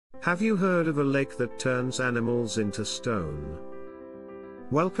Have you heard of a lake that turns animals into stone?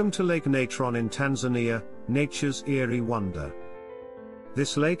 Welcome to Lake Natron in Tanzania, nature's eerie wonder.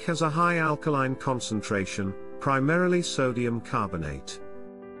 This lake has a high alkaline concentration, primarily sodium carbonate.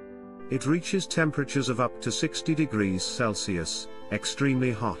 It reaches temperatures of up to 60 degrees Celsius,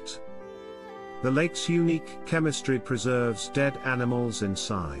 extremely hot. The lake's unique chemistry preserves dead animals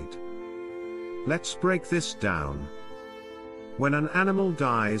inside. Let's break this down. When an animal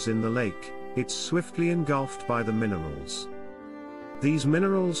dies in the lake, it's swiftly engulfed by the minerals. These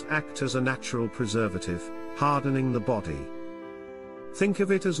minerals act as a natural preservative, hardening the body. Think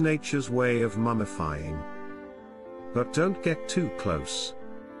of it as nature's way of mummifying. But don't get too close.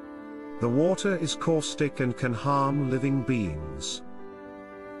 The water is caustic and can harm living beings.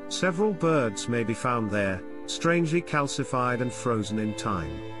 Several birds may be found there, strangely calcified and frozen in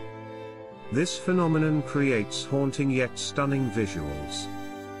time. This phenomenon creates haunting yet stunning visuals.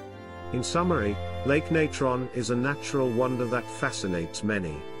 In summary, Lake Natron is a natural wonder that fascinates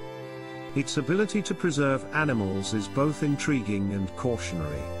many. Its ability to preserve animals is both intriguing and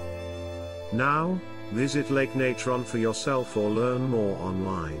cautionary. Now, visit Lake Natron for yourself or learn more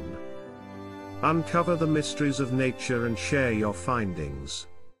online. Uncover the mysteries of nature and share your findings.